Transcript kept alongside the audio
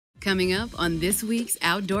Coming up on this week's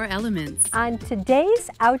Outdoor Elements. On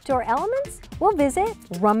today's Outdoor Elements, we'll visit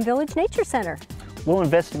Rum Village Nature Center. We'll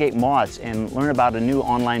investigate moths and learn about a new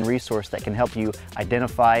online resource that can help you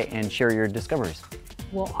identify and share your discoveries.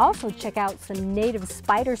 We'll also check out some native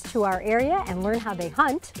spiders to our area and learn how they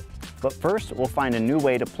hunt. But first, we'll find a new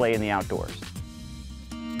way to play in the outdoors.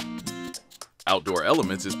 Outdoor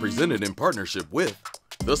Elements is presented in partnership with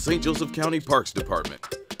the St. Joseph County Parks Department,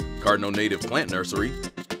 Cardinal Native Plant Nursery,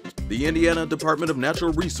 the Indiana Department of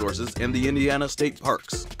Natural Resources, and the Indiana State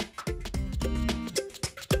Parks.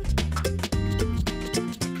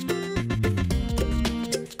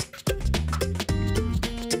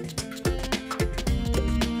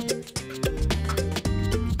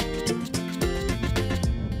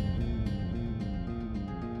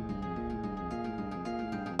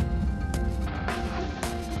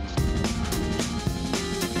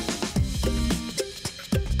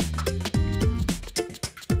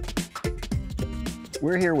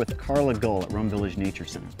 We're here with Carla Gull at Rum Village Nature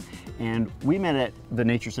Center. And we met at the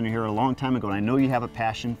Nature Center here a long time ago, and I know you have a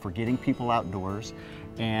passion for getting people outdoors.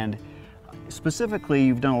 And specifically,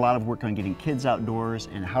 you've done a lot of work on getting kids outdoors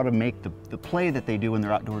and how to make the play that they do when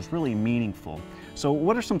they're outdoors really meaningful. So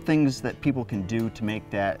what are some things that people can do to make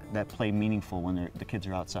that play meaningful when the kids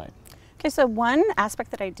are outside? Okay, so one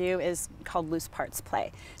aspect that I do is called loose parts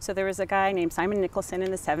play. So there was a guy named Simon Nicholson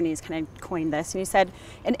in the 70s kind of coined this, and he said,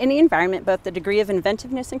 in any environment, both the degree of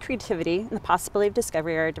inventiveness and creativity and the possibility of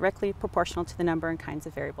discovery are directly proportional to the number and kinds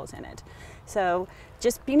of variables in it. So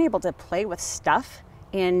just being able to play with stuff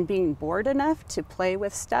and being bored enough to play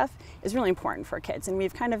with stuff is really important for kids. And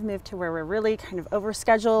we've kind of moved to where we're really kind of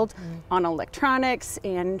overscheduled on electronics,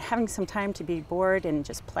 and having some time to be bored and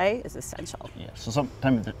just play is essential. Yeah, so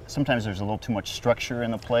sometimes there's a little too much structure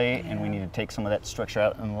in the play, and we need to take some of that structure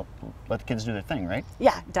out and let the kids do their thing, right?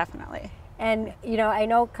 Yeah, definitely. And you know, I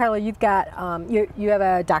know, Carla, you've got you have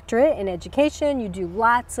a doctorate in education. You do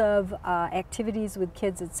lots of activities with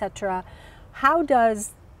kids, etc. How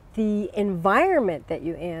does the environment that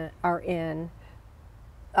you are in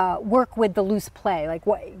work with the loose play? Like,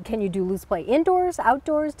 what can you do loose play indoors,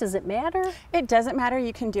 outdoors? Does it matter? It doesn't matter.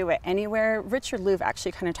 You can do it anywhere. Richard Louv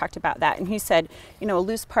actually kind of talked about that, and he said, you know, a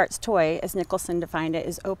loose parts toy, as Nicholson defined it,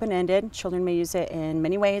 is open-ended. Children may use it in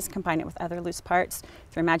many ways, combine it with other loose parts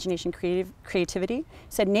through imagination, creativity. He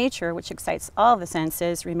said nature, which excites all the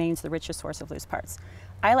senses, remains the richest source of loose parts.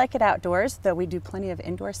 I like it outdoors, though we do plenty of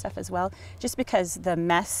indoor stuff as well, just because the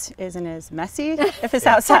mess isn't as messy if it's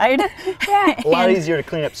outside. A lot easier to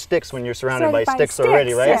clean up sticks when you're surrounded by sticks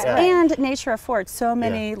already, right? Yes. Yeah. And nature affords so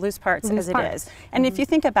many loose parts as it is. And if you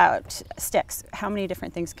think about sticks, how many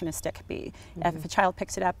different things can a stick be? If a child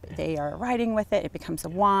picks it up, they are riding with it, it becomes a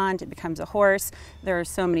wand, it becomes a horse. There are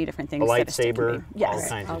so many different things. A lightsaber, yes. all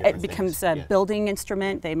kinds of different It becomes a building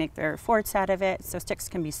instrument, they make their forts out of it, so sticks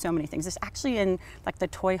can be so many things. It's actually in like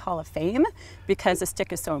the Toy Hall of Fame because a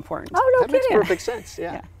stick is so important. Oh, no kidding. That makes perfect sense,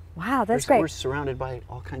 yeah. Wow, that's great. We're surrounded by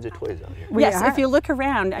all kinds of toys out here. Yes, if you look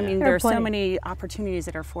around, I mean, there are so many opportunities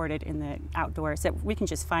that are afforded in the outdoors that we can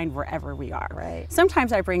just find wherever we are. Right.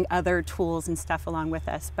 Sometimes I bring other tools and stuff along with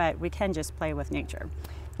us, but we can just play with nature.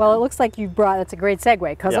 Well, it looks like you brought, that's a great segue,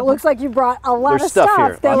 because it looks like you brought a lot of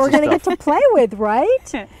stuff that we're going to get to play with,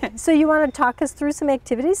 right? So you want to talk us through some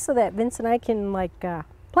activities so that Vince and I can like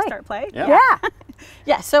play? Start play? Yeah.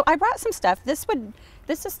 Yeah, so I brought some stuff. This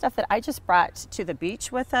is stuff that I just brought to the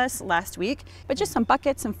beach with us last week, but just some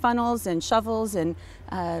buckets and funnels and shovels and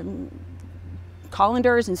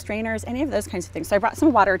colanders and strainers, any of those kinds of things. So I brought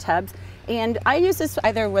some water tubs, and I use this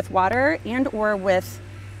either with water and or with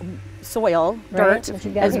soil, dirt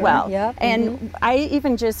as well. Yep. And I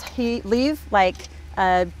even just leave like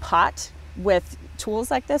a pot with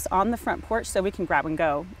tools like this on the front porch so we can grab and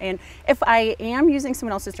go. And if I am using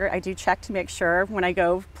someone else's dirt, I do check to make sure when I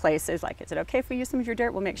go places, like, is it okay if we use some of your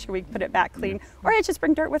dirt? We'll make sure we put it back clean, or I just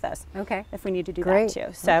bring dirt with us if we need to do that too.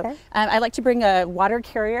 So I like to bring a water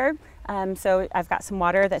carrier. So I've got some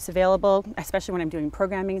water that's available, especially when I'm doing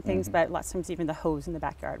programming things, but lots of times even the hose in the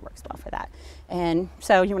backyard works well for that. And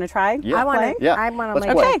so you want to try? Yeah. I want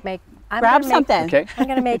to grab something. Okay. I'm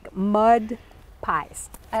going to make mud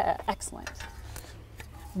pies. Excellent.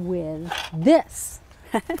 With this.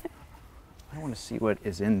 I want to see what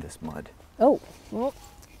is in this mud. Oh, well,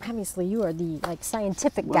 obviously you are the like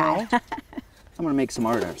scientific guy. I'm going to make some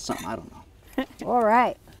art out of something, I don't know. All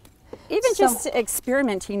right. Even just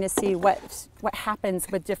experimenting to see what happens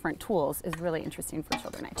with different tools is really interesting for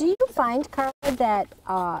children, I think. Do you find, Carla, that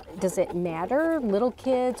does it matter? Little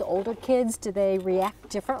kids, older kids, do they react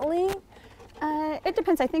differently? It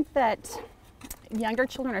depends. I think that younger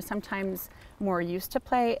children are sometimes more used to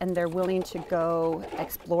play and they're willing to go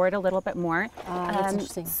explore it a little bit more. That's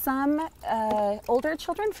interesting. Some older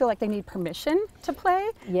children feel like they need permission to play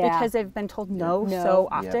because they've been told no so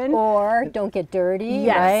often. Or don't get dirty,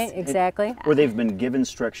 right? Exactly. Or they've been given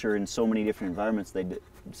structure in so many different environments,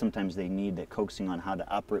 sometimes they need that coaxing on how to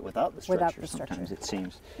operate without the structure, sometimes it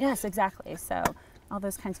seems. Yes, exactly. So all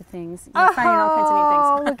those kinds of things. You're finding all kinds of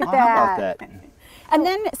neat things. Look at that. How about that? And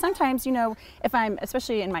then sometimes, you know, if I'm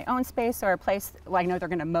especially in my own space or a place where I know they're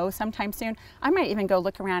going to mow sometime soon, I might even go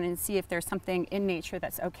look around and see if there's something in nature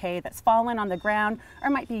that's okay, that's fallen on the ground, or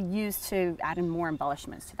might be used to add in more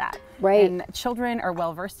embellishments to that. Right. And children are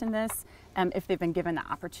well versed in this. If they've been given the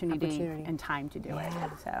opportunity and time to do it.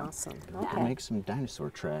 So. Awesome. Okay. Make some dinosaur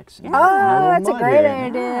tracks. Oh, that's a great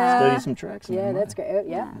idea. Study some tracks. Yeah, that's great.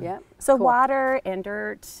 Yeah. So cool. Water and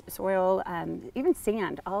dirt, soil, even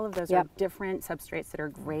sand, all of those are different substrates that are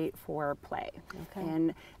great for play.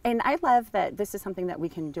 Okay. And I love that this is something that we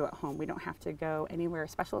can do at home. We don't have to go anywhere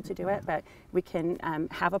special to do it, but we can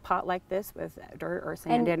have a pot like this with dirt or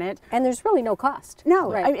sand in it. And there's really no cost.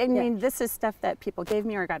 No, right. I mean, this is stuff that people gave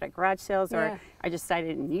me or got at garage sales or I just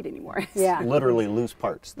decided I didn't need anymore. Yeah. Literally loose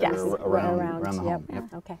parts that are around the home. Yep.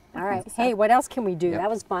 Okay. All right. Hey, what else can we do? That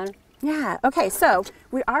was fun. Yeah, okay, so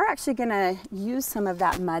we are actually gonna use some of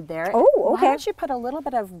that mud there. Oh, okay. Why don't you put a little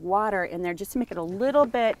bit of water in there just to make it a little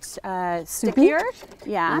bit stickier?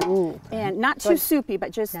 Yeah, and not too soupy, but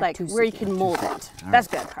just not like where you can mold it. That's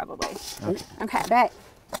good, probably. Okay.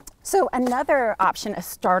 So another option, a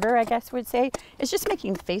starter, I guess we'd say, is just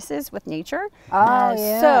making faces with nature.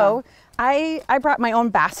 So I brought my own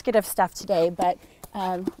basket of stuff today, but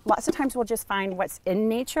lots of times we'll just find what's in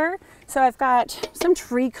nature. So I've got some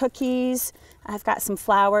tree cookies, I've got some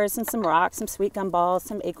flowers and some rocks, some sweet gum balls,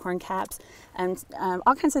 some acorn caps, and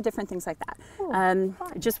all kinds of different things like that.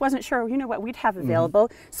 Just wasn't sure, you know, what we'd have available,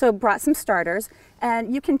 so brought some starters.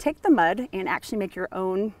 And you can take the mud and actually make your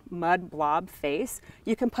own mud blob face.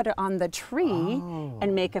 You can put it on the tree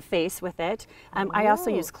and make a face with it. I also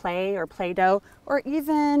use clay or Play-Doh, or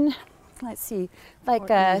even, let's see, like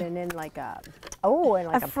in like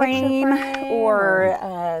a frame,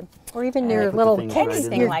 or even your little cake,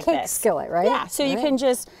 like cake this. skillet, right? Yeah, so you can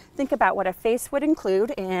just think about what a face would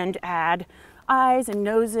include and add eyes and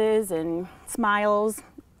noses and smiles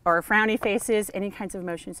or frowny faces, any kinds of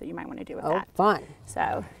emotions that you might want to do with that. Fun. So,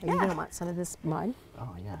 Are you going to want some of this mud?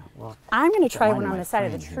 Oh, yeah. Well, I'm going to try one on the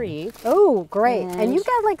side of the tree. Oh, great. And you've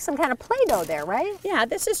got like some kind of Play-Doh there, right? Yeah,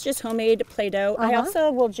 this is just homemade Play-Doh. I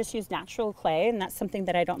also will just use natural clay, and that's something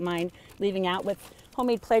that I don't mind leaving out. With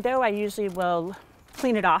homemade Play-Doh, I usually will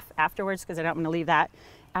clean it off afterwards because I don't want to leave that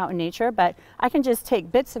out in nature. But I can just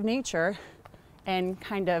take bits of nature and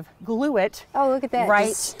kind of glue it. Oh, look at that. Right,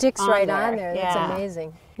 it sticks right on there. That's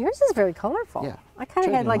amazing. Yours is very colorful. Yeah. I kind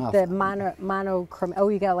of had like the monochrome. Oh,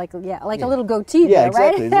 you got like a little goatee there,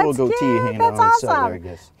 exactly. right? A little goatee hanging That's on awesome. the side there, I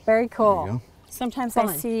guess. Very cool. Sometimes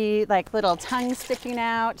I see like little tongues sticking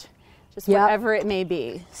out, just whatever it may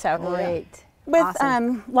be. So great. With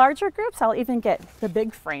larger groups, I'll even get the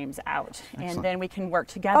big frames out, and then we can work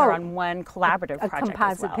together on one collaborative project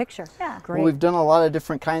composite as well. picture. Yeah, great. Well, we've done a lot of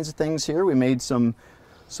different kinds of things here. We made some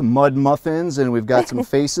mud muffins, and we've got some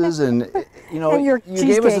faces, and you know, and you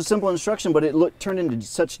gave us a cheesecake. simple instruction, but it turned into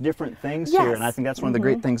such different things here, and I think that's one of the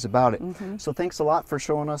great things about it. So thanks a lot for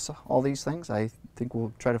showing us all these things. I think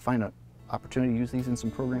we'll try to find an opportunity to use these in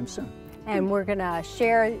some programs soon. And we're going to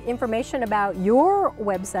share information about your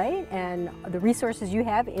website and the resources you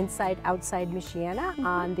have inside Outside Michiana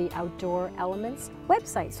on the Outdoor Elements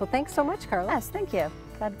website. So thanks so much, Carla. Yes, thank you.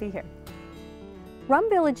 Glad to be here.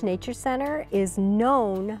 Rum Village Nature Center is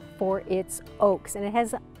known for its oaks, and it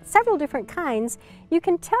has several different kinds. You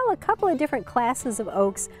can tell a couple of different classes of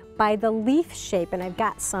oaks by the leaf shape, and I've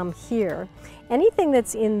got some here. Anything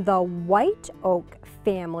that's in the white oak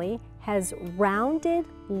family has rounded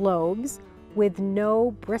lobes with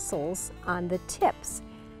no bristles on the tips.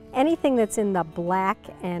 Anything that's in the black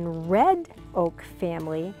and red oak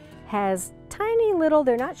family has tiny little,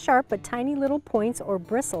 they're not sharp, but tiny little points or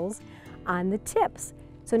bristles on the tips.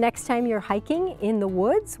 So next time you're hiking in the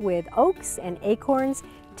woods with oaks and acorns,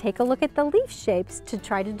 take a look at the leaf shapes to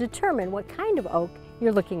try to determine what kind of oak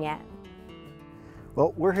you're looking at.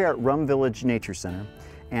 Well, we're here at Rum Village Nature Center,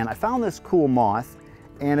 and I found this cool moth,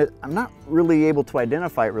 and I'm not really able to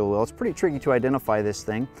identify it really well. It's pretty tricky to identify this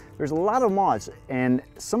thing. There's a lot of moths, and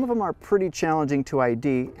some of them are pretty challenging to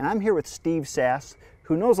ID, and I'm here with Steve Sass,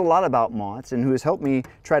 who knows a lot about moths and who has helped me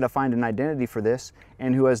try to find an identity for this,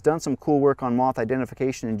 and who has done some cool work on moth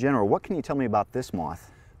identification in general. What can you tell me about this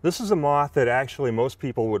moth? This is a moth that actually most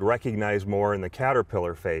people would recognize more in the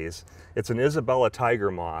caterpillar phase. It's an Isabella tiger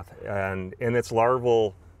moth, and in its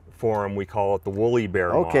larval form we call it the woolly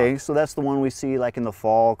bear moth. Okay, so that's the one we see like in the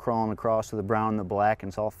fall crawling across with the brown and the black and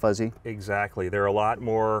it's all fuzzy. Exactly. They're a lot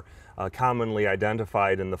more commonly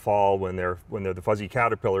identified in the fall when they're the fuzzy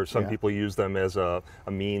caterpillars. Some people use them as a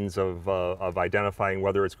means of identifying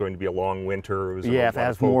whether it's going to be a long winter. Yeah, if it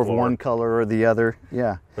has more of one color or the other.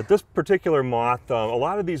 Yeah. But this particular moth, a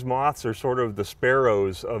lot of these moths are sort of the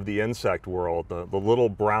sparrows of the insect world, the little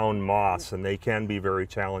brown moths, and they can be very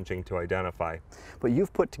challenging to identify. But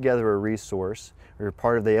you've put together a resource, or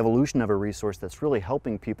part of the evolution of a resource that's really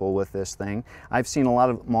helping people with this thing. I've seen a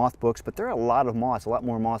lot of moth books, but there are a lot of moths, a lot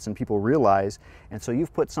more moths than people realize. And so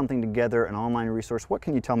you've put something together, an online resource. What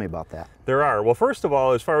can you tell me about that? There are. Well, first of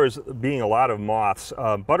all, as far as being a lot of moths,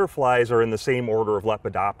 butterflies are in the same order of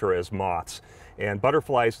Lepidoptera as moths. And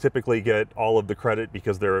butterflies typically get all of the credit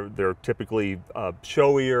because they're typically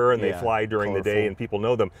showier and they fly during the day and people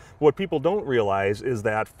know them. What people don't realize is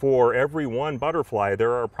that for every one butterfly,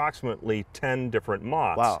 there are approximately 10 different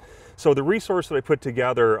moths. Wow. So the resource that I put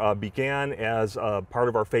together began as part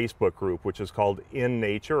of our Facebook group, which is called In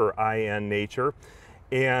Nature, or IN Nature.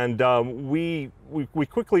 And we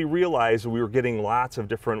quickly realized we were getting lots of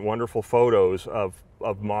different wonderful photos of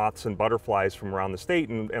moths and butterflies from around the state,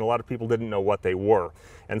 and a lot of people didn't know what they were.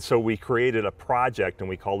 And so we created a project and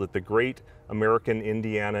we called it the Great American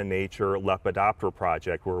Indiana Nature Lepidoptera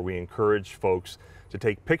Project, where we encourage folks to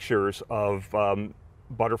take pictures of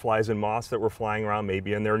butterflies and moths that were flying around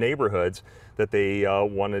maybe in their neighborhoods that they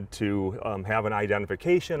wanted to have an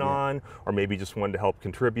identification on, or maybe just wanted to help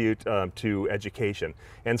contribute to education.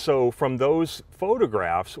 And so from those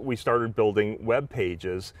photographs, we started building web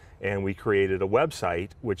pages, and we created a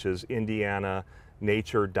website, which is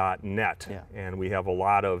indiananature.net. And we have a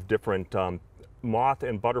lot of different moth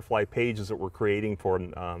and butterfly pages that we're creating for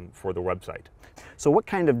the website. So what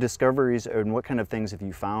kind of discoveries and what kind of things have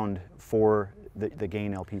you found for the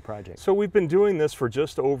GAIN LP project? So we've been doing this for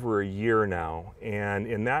just over a year now, and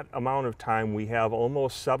in that amount of time we have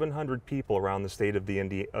almost 700 people around the state of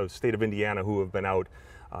Indiana who have been out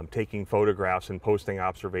taking photographs and posting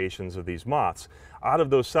observations of these moths. Out of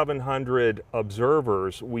those 700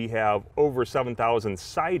 observers, we have over 7,000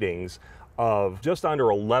 sightings of just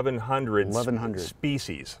under 1,100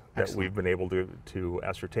 species that we've been able to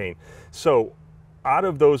ascertain. So out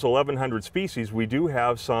of those 1,100 species, we do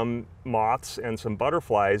have some moths and some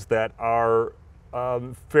butterflies that are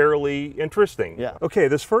fairly interesting. Okay,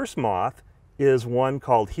 this first moth is one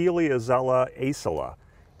called Heliazella acela,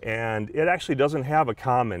 and it actually doesn't have a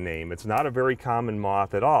common name. It's not a very common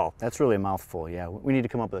moth at all. That's really a mouthful, yeah. We need to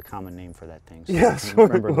come up with a common name for that thing. So yes,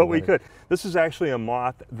 well, we could. This is actually a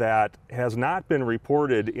moth that has not been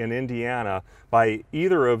reported in Indiana by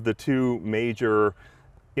either of the two major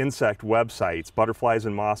insect websites, Butterflies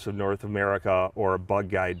and Moths of North America or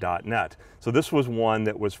bugguide.net. So this was one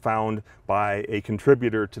that was found by a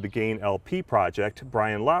contributor to the GAIN LP project,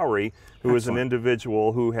 Brian Lowry, who is an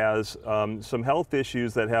individual who has some health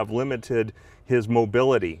issues that have limited his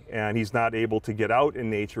mobility, and he's not able to get out in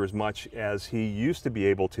nature as much as he used to be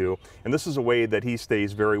able to. And this is a way that he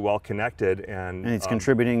stays very well connected. And it's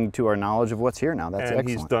contributing to our knowledge of what's here now. That's excellent. And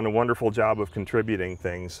he's done a wonderful job of contributing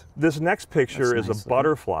things. This next picture is a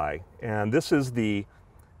butterfly, and this is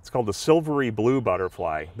it's called the silvery blue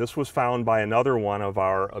butterfly. This was found by another one of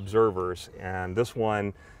our observers, and this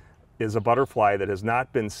one is a butterfly that has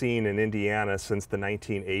not been seen in Indiana since the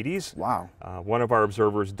 1980s. Wow. One of our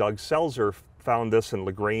observers, Doug Selzer, found this in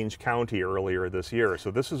LaGrange County earlier this year.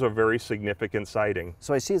 So this is a very significant sighting.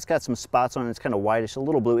 So I see it's got some spots on it. It's kind of whitish, a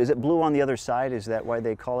little blue. Is it blue on the other side? Is that why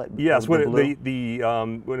they call it Yes, when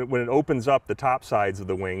it opens up, the top sides of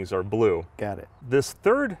the wings are blue. Got it. This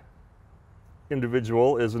third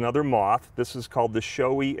individual is another moth. This is called the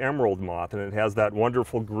showy emerald moth, and it has that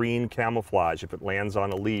wonderful green camouflage. If it lands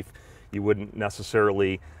on a leaf, you wouldn't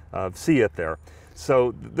necessarily see it there.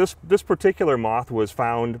 So this particular moth was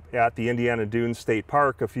found at the Indiana Dunes State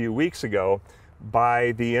Park a few weeks ago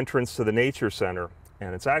by the entrance to the Nature Center,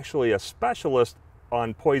 and it's actually a specialist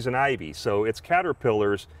on poison ivy. So its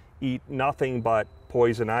caterpillars eat nothing but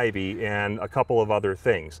poison ivy and a couple of other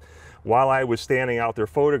things. While I was standing out there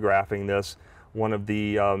photographing this, one of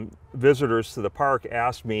the visitors to the park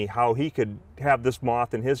asked me how he could have this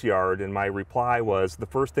moth in his yard, and my reply was, the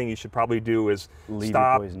first thing you should probably do is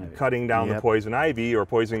stop cutting down the poison ivy or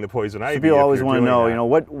poisoning the poison ivy. People always want to know, you know,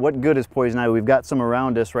 what good is poison ivy? We've got some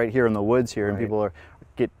around us right here in the woods here, and people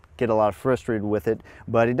get a lot frustrated with it,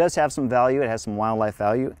 but it does have some value. It has some wildlife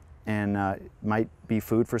value. and might be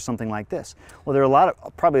food for something like this. Well, there are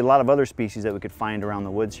probably a lot of other species that we could find around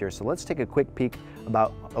the woods here. So let's take a quick peek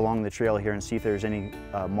along the trail here and see if there's any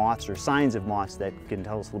moths or signs of moths that can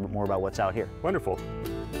tell us a little bit more about what's out here. Wonderful.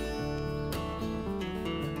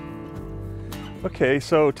 Okay,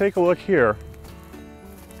 so take a look here.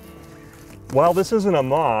 While this isn't a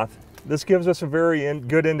moth, this gives us a very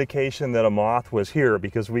good indication that a moth was here,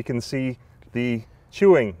 because we can see the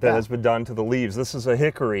chewing that has been done to the leaves. This is a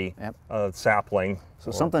hickory sapling. So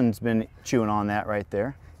something's been chewing on that right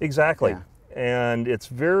there. Exactly. Yeah. And it's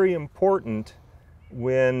very important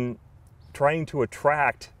when trying to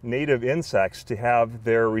attract native insects to have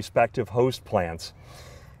their respective host plants.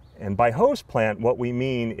 And by host plant, what we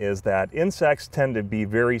mean is that insects tend to be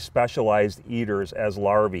very specialized eaters as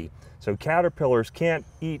larvae. So caterpillars can't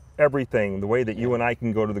eat everything the way that you and I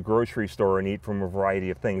can go to the grocery store and eat from a variety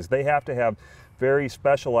of things. They have to have very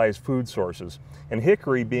specialized food sources. And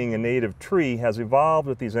hickory, being a native tree, has evolved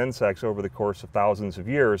with these insects over the course of thousands of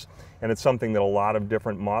years, and it's something that a lot of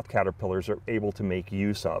different moth caterpillars are able to make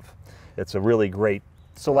use of. It's a really great.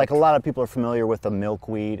 So like a lot of people are familiar with the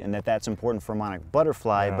milkweed and that's important for monarch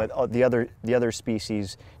butterfly, but the other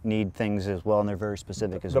species need things as well, and they're very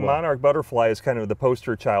specific as well. The monarch butterfly is kind of the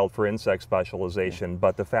poster child for insect specialization,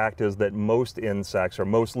 but the fact is that most insects, or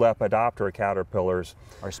most Lepidoptera caterpillars,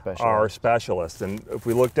 are specialists. And if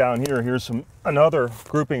we look down here, here's another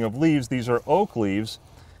grouping of leaves. These are oak leaves,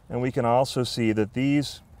 and we can also see that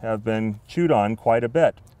these have been chewed on quite a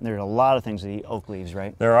bit. There's a lot of things that eat oak leaves,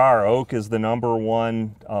 right? There are. Oak is the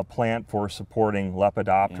 #1 plant for supporting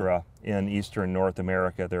Lepidoptera in eastern North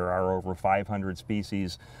America. There are over 500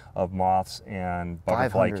 species of moths and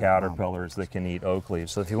butterfly caterpillars that can eat oak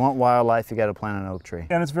leaves. So if you want wildlife, you got to plant an oak tree.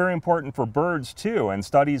 And it's very important for birds too. And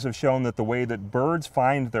studies have shown that the way that birds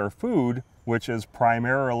find their food, which is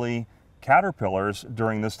primarily caterpillars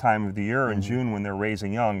during this time of the year in June when they're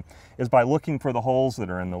raising young, is by looking for the holes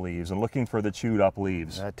that are in the leaves and looking for the chewed up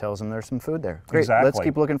leaves. That tells them there's some food there. Great, exactly. Let's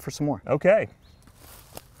keep looking for some more. Okay.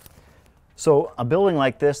 So a building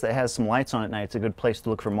like this that has some lights on at night, it's a good place to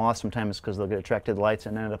look for moths sometimes because they'll get attracted to the lights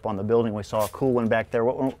and end up on the building. We saw a cool one back there.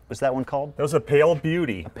 What was that one called? That was a pale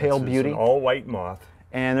beauty. A pale beauty. An all-white moth.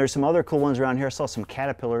 And there's some other cool ones around here. I saw some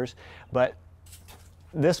caterpillars, but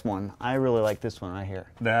this one, I really like this one right here.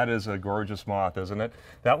 That is a gorgeous moth, isn't it?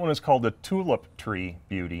 That one is called the tulip tree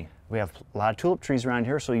beauty. We have a lot of tulip trees around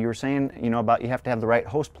here, so you were saying, you know, about you have to have the right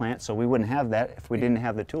host plant, so we wouldn't have that if we didn't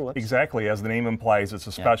have the tulips. Exactly, as the name implies, it's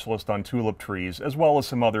a specialist on tulip trees, as well as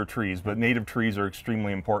some other trees, but native trees are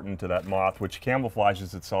extremely important to that moth, which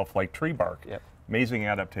camouflages itself like tree bark. Yep. Amazing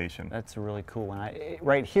adaptation. That's a really cool one.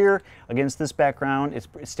 Right here, against this background, it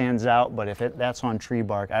stands out, but if that's on tree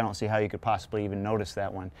bark, I don't see how you could possibly even notice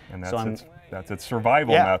that one. And that's its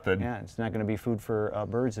survival method. Yeah, it's not going to be food for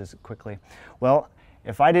birds as quickly. Well,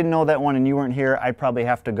 if I didn't know that one and you weren't here, I'd probably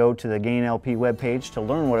have to go to the Gain LP webpage to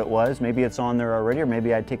learn what it was. Maybe it's on there already, or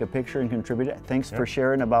maybe I'd take a picture and contribute it. Thanks for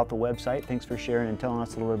sharing about the website. Thanks for sharing and telling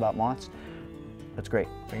us a little bit about moths. That's great.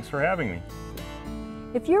 Thanks for having me.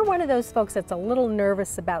 If you're one of those folks that's a little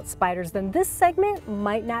nervous about spiders, then this segment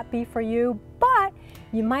might not be for you, but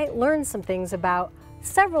you might learn some things about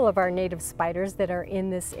several of our native spiders that are in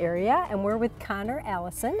this area. And we're with Connor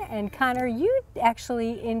Allison. And Connor, you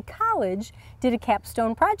actually in college did a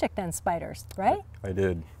capstone project on spiders, right? I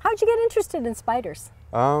did. How'd you get interested in spiders?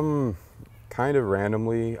 Kind of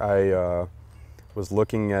randomly. I was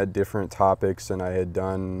looking at different topics, and I had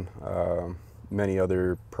done many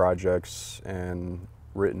other projects and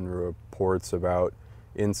written reports about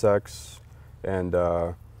insects, and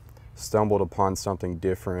stumbled upon something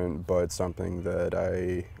different, but something that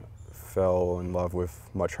I fell in love with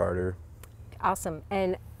much harder. Awesome.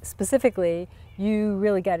 And specifically, you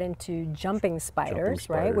really got into jumping spiders,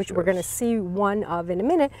 right? Which we're going to see one of in a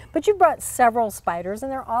minute. But you brought several spiders,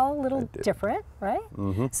 and they're all a little different, right?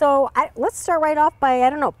 So let's start right off by, I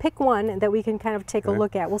don't know, pick one that we can kind of take a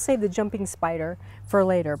look at. We'll save the jumping spider for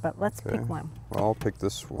later, but let's pick one. Well, I'll pick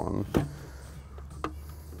this one.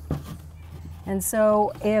 And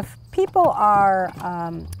so if people are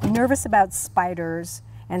nervous about spiders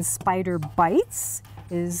and spider bites,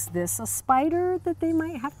 is this a spider that they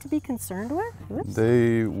might have to be concerned with? Oops.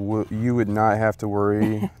 You would not have to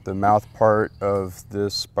worry. The mouth part of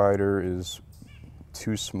this spider is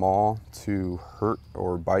too small to hurt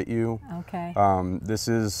or bite you. Okay. This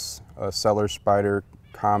is a cellar spider,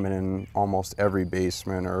 common in almost every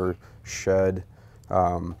basement or shed.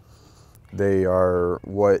 They are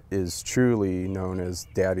what is truly known as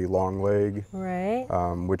daddy longleg, right?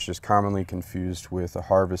 Which is commonly confused with a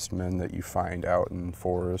harvestman that you find out in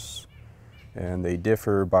forests. And they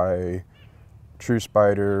differ by true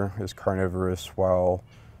spider is carnivorous, while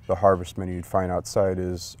the harvestman you'd find outside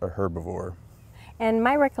is a herbivore. And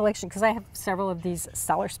my recollection, because I have several of these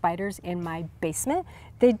cellar spiders in my basement,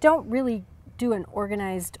 they don't really do an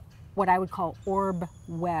organized, what I would call orb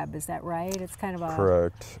web. Is that right? It's kind of a...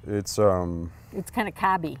 Correct. It's kind of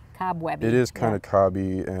cobwebby. It is kind of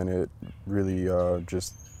cobby, and it really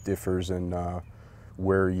just differs in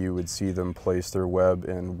where you would see them place their web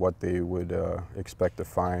and what they would expect to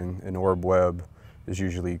find. An orb web is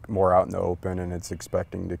usually more out in the open, and it's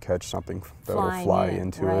expecting to catch something that will fly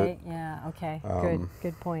into it. Yeah, okay,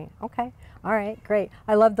 good point. Okay, all right, great.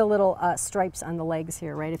 I love the little stripes on the legs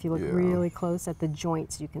here, right? If you look really close at the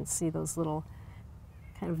joints, you can see those little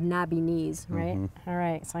kind of knobby knees, right? All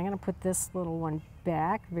right, so I'm gonna put this little one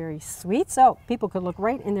back, very sweet. So people could look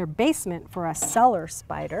right in their basement for a cellar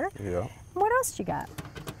spider. Yeah. What else you got?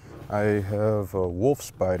 I have a wolf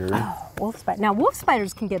spider. Oh, wolf spider. Now wolf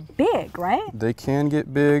spiders can get big, right? They can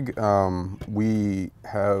get big. They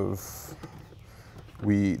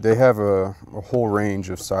have a whole range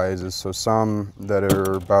of sizes. So some that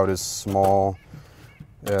are about as small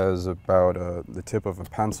as about the tip of a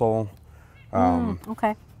pencil.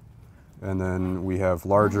 Okay. And then we have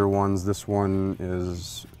larger ones. This one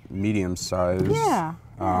is medium size. Yeah.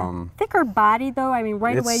 Thicker body though, I mean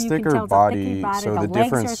right away you can tell it's a thicker body, so the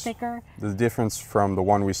legs are thicker. The difference from the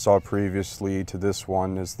one we saw previously to this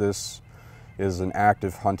one is this is an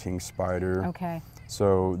active hunting spider. Okay.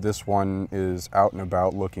 So this one is out and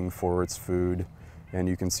about looking for its food, and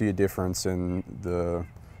you can see a difference in the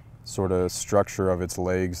sort of structure of its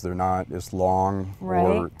legs. They're not as long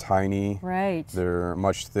or tiny. Right. They're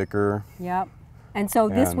much thicker. Yep. And so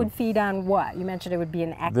this would feed on what? You mentioned it would be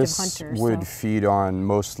an active hunter. This would feed on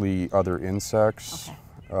mostly other insects.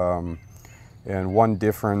 Okay. And one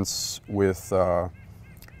difference with the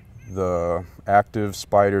active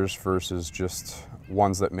spiders versus just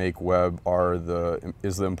ones that make web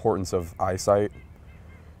is the importance of eyesight.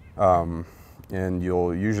 And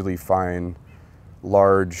you'll usually find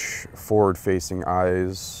large forward-facing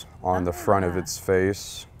eyes on the front of its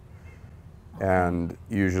face. And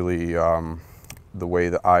usually the way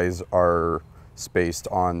the eyes are spaced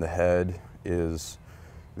on the head is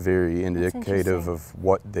very indicative of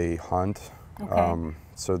what they hunt. Okay.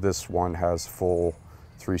 So this one has full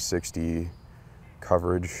 360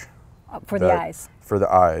 coverage. For the eyes? For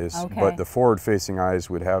the eyes. Okay. But the forward-facing eyes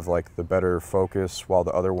would have like the better focus, while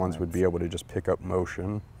the other ones would be able to just pick up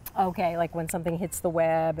motion. Okay, like when something hits the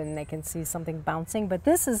web and they can see something bouncing, but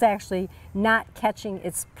this is actually not catching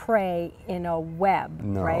its prey in a web,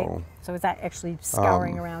 right? So it's actually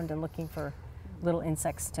scouring around and looking for little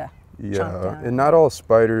insects to chomp down. And not all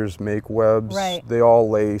spiders make webs. Right. They all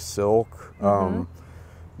lay silk.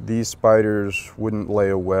 These spiders wouldn't lay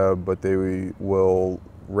a web, but they will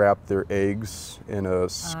wrap their eggs in a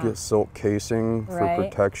silk casing for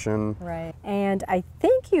protection. Right. And I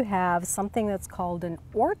think you have something that's called an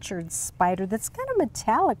orchard spider that's kind of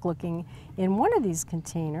metallic looking in one of these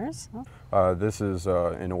containers. This is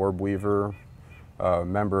an orb weaver,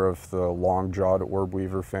 member of the long-jawed orb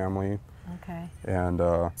weaver family. Okay. And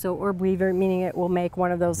so orb weaver, meaning it will make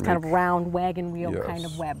one of those kind of round wagon wheel kind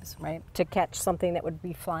of webs, right? To catch something that would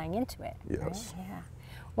be flying into it. Yes. Right? Yeah.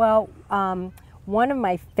 Well, one of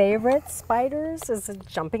my favorite spiders is a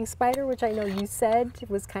jumping spider, which I know you said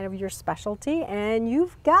was kind of your specialty, and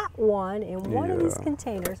you've got one in one of these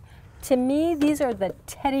containers. To me, these are the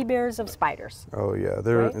teddy bears of spiders. Oh yeah,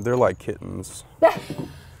 they're like kittens.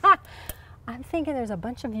 I'm thinking there's a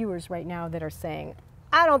bunch of viewers right now that are saying,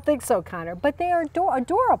 I don't think so, Connor, but they are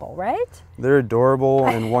adorable, right? They're adorable,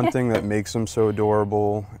 and one thing that makes them so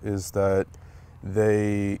adorable is that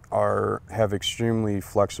they have extremely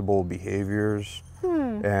flexible behaviors,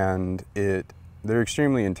 and they're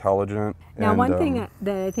extremely intelligent. Now, one thing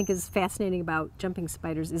that I think is fascinating about jumping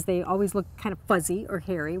spiders is they always look kind of fuzzy or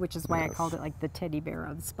hairy, which is why I called it like the teddy bear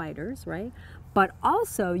of spiders, right? But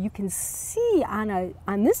also, you can see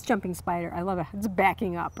on this jumping spider, I love it, it's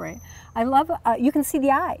backing up, right? I love, you can see the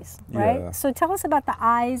eyes, right? Yeah. So tell us about the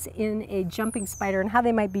eyes in a jumping spider and how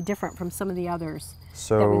they might be different from some of the others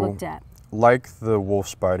that we looked at. Like the wolf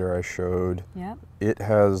spider I showed, it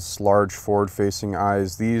has large forward-facing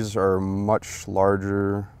eyes. These are much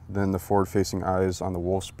larger than the forward-facing eyes on the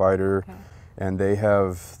wolf spider, and they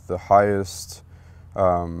have the highest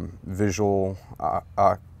visual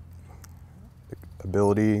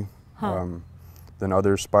ability than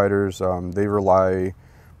other spiders. They rely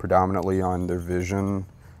predominantly on their vision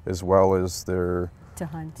as well as their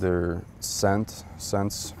sense.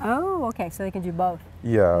 Oh, okay, so they can do both.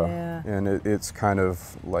 Yeah. And it's kind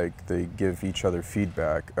of like they give each other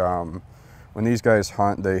feedback. When these guys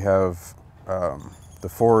hunt, they have the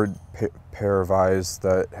forward pair of eyes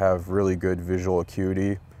that have really good visual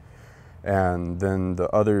acuity, and then the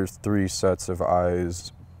other 3 sets of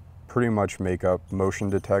eyes pretty much make up motion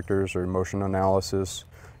detectors or motion analysis,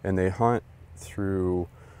 and they hunt through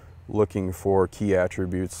looking for key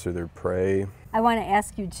attributes to their prey. I want to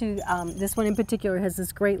ask you too, this one in particular has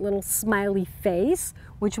this great little smiley face,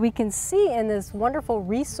 which we can see in this wonderful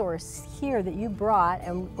resource here that you brought,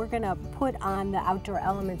 and we're going to put on the Outdoor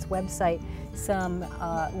Elements website some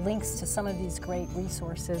links to some of these great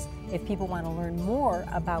resources. If people want to learn more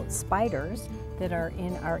about spiders that are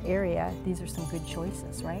in our area, these are some good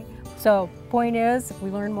choices, right? So point is, if we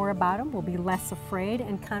learn more about them, we'll be less afraid.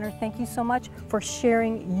 And Connor, thank you so much for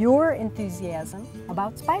sharing your enthusiasm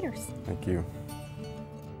about spiders. Thank you.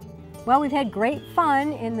 Well, we've had great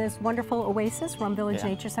fun in this wonderful oasis, Rum Village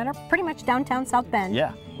Nature Center, pretty much downtown South Bend.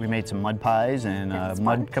 Yeah, we made some mud pies and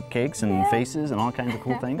mud cupcakes and faces and all kinds of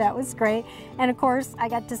cool things. That was great. And of course, I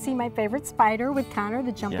got to see my favorite spider with Connor,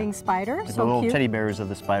 the jumping spider. Like so the little cute. teddy bears of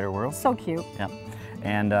the spider world. So cute. Yeah.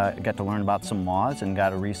 And got to learn about some moths and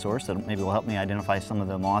got a resource that maybe will help me identify some of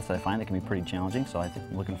the moths that I find that can be pretty challenging. So I think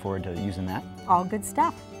I'm looking forward to using that. All good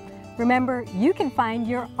stuff. Remember, you can find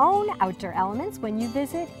your own outdoor elements when you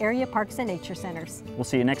visit area parks and nature centers. We'll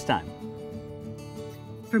see you next time.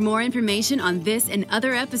 For more information on this and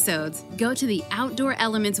other episodes, go to the Outdoor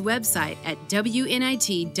Elements website at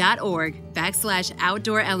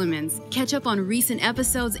wnit.org/Outdoor Elements. Catch up on recent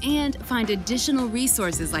episodes and find additional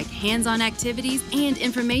resources like hands-on activities and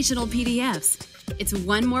informational PDFs. It's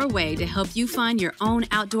one more way to help you find your own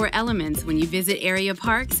outdoor elements when you visit area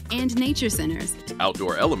parks and nature centers.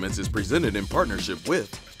 Outdoor Elements is presented in partnership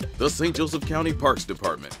with the St. Joseph County Parks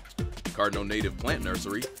Department, Cardinal Native Plant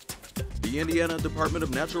Nursery, the Indiana Department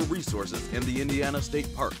of Natural Resources, and the Indiana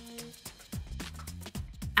State Park.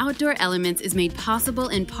 Outdoor Elements is made possible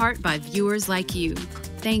in part by viewers like you.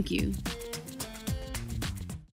 Thank you.